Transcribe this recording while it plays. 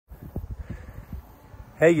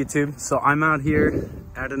Hey YouTube, so I'm out here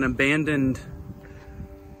at an abandoned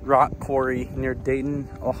rock quarry near Dayton,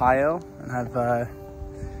 Ohio, and I've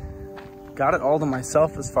got it all to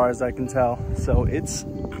myself as far as I can tell. So it's,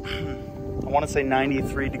 I want to say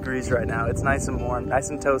 93 degrees right now. It's nice and warm,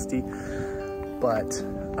 nice and toasty, but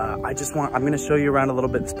I'm gonna show you around a little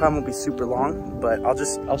bit. This probably won't be super long, but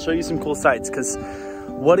I'll show you some cool sights, because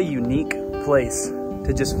what a unique place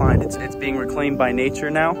to just find. It's being reclaimed by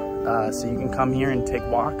nature now. So you can come here and take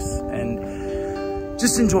walks and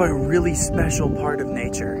just enjoy a really special part of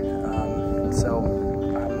nature. So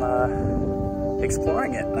I'm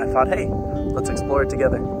exploring it, and I thought, hey, let's explore it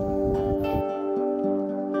together.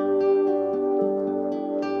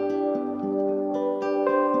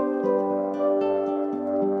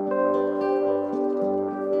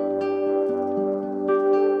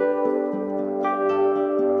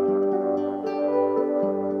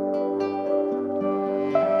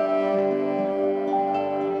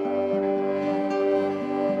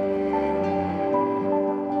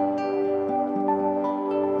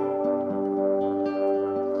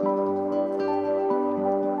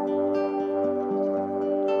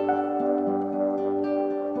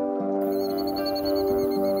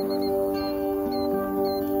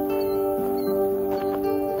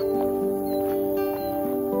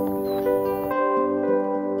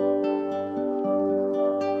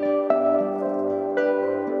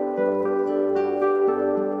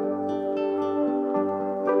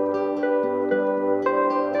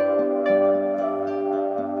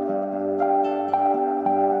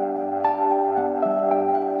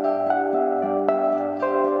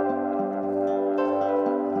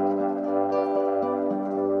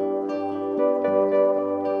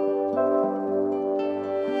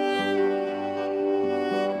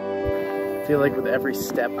 I feel like with every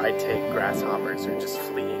step I take, grasshoppers are just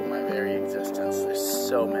fleeing my very existence. There's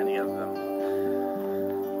so many of them.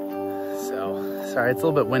 So, sorry, it's a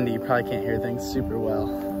little bit windy. You probably can't hear things super well,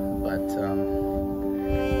 but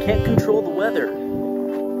can't control the weather.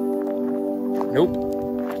 Nope,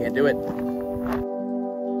 can't do it.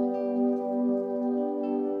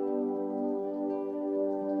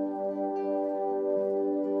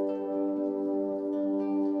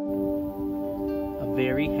 A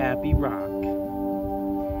very happy rock.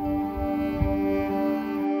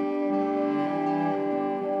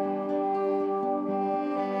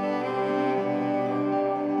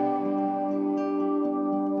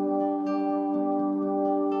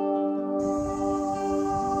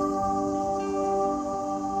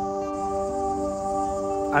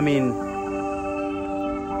 I mean,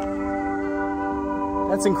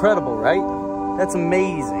 that's incredible, right? That's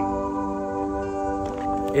amazing.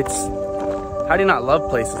 How do you not love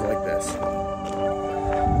places like this?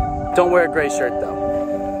 Don't wear a gray shirt though,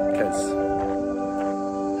 because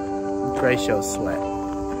gray shows sweat.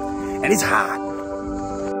 And it's hot.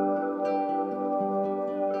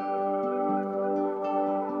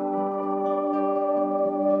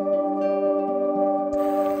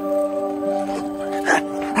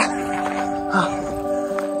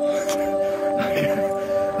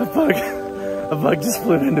 A bug just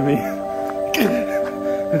flew into me.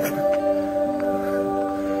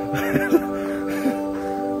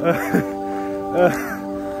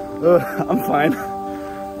 I'm fine.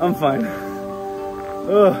 I'm fine.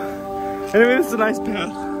 Anyway, this is a nice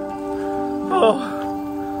path. Oh.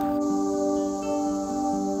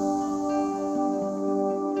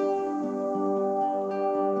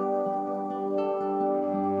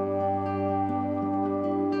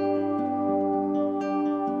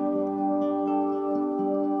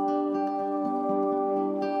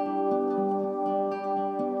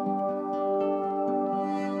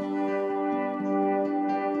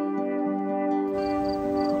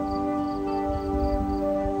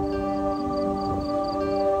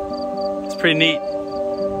 Pretty neat,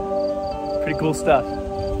 pretty cool stuff.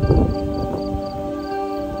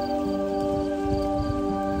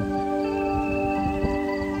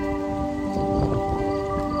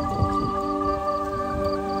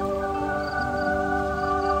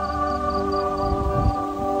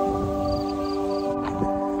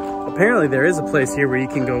 Apparently there is a place here where you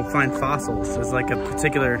can go find fossils. There's like a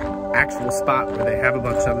particular actual spot where they have a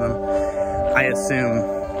bunch of them. I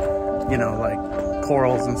assume, you know, like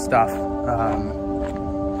corals and stuff. I've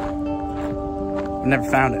never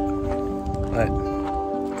found it, but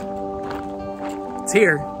it's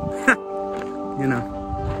here, you know.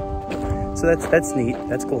 So that's neat.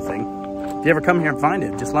 That's a cool thing. If you ever come here and find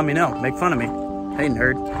it, just let me know. Make fun of me. Hey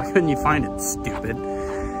nerd, why couldn't you find it, stupid?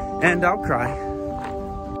 And I'll cry.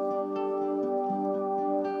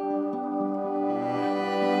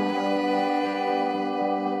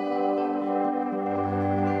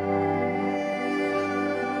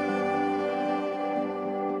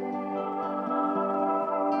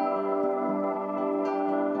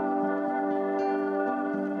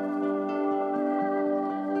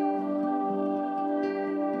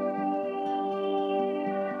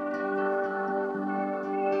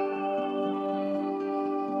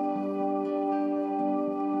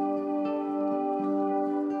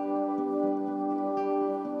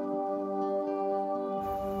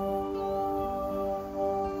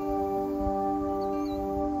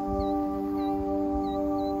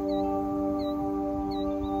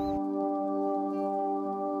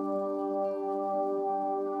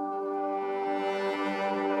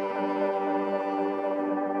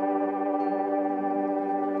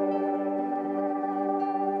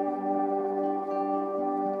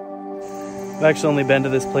 I've actually only been to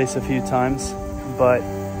this place a few times, but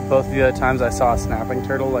both of the other times I saw a snapping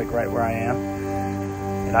turtle like right where I am,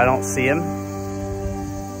 and I don't see him.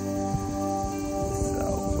 So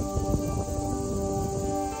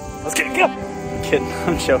let's get go. I'm kidding.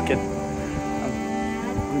 I'm joking.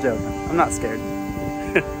 I'm joking. I'm not scared.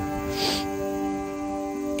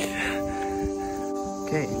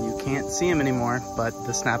 Okay, and you can't see him anymore, but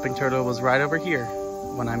the snapping turtle was right over here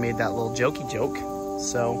when I made that little jokey joke.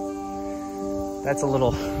 So that's a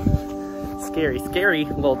little scary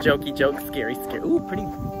little jokey joke. Scary. Ooh, pretty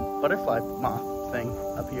butterfly moth thing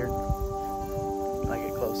up here. Can I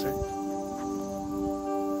get closer?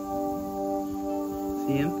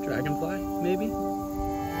 See him? Dragonfly, maybe?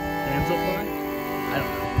 Damselfly? I don't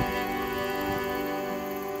know.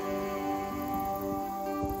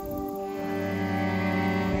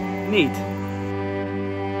 Neat.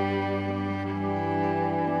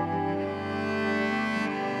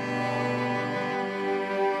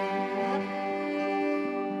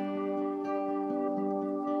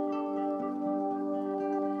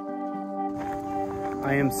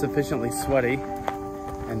 I am sufficiently sweaty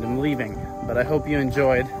and am leaving, but I hope you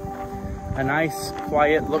enjoyed a nice,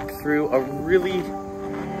 quiet look through a really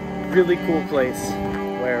cool place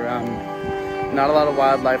where not a lot of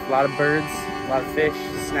wildlife, a lot of birds, a lot of fish,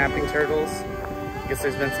 snapping turtles. I guess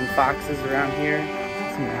there's been some foxes around here,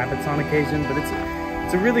 some rabbits on occasion, but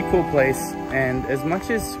it's a really cool place. And as much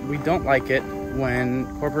as we don't like it when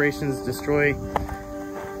corporations destroy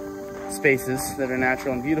spaces that are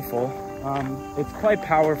natural and beautiful, it's quite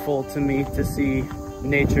powerful to me to see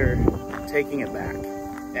nature taking it back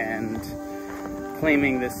and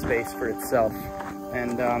claiming this space for itself.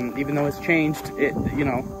 And even though it's changed, it, you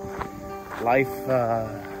know, life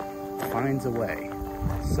finds a way.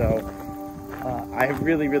 So I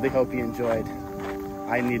really hope you enjoyed.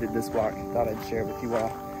 I needed this walk. Thought I'd share it with you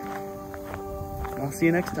all. And I'll see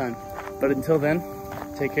you next time. But until then,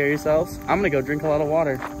 take care of yourselves. I'm gonna go drink a lot of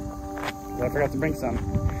water. I forgot to bring some.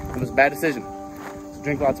 It was a bad decision. So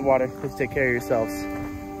drink lots of water. Please take care of yourselves.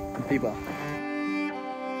 And be well.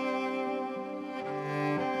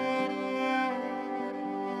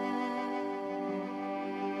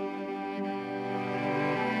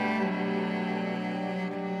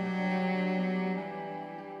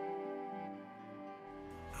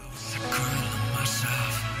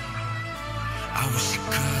 I wish you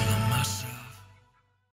could.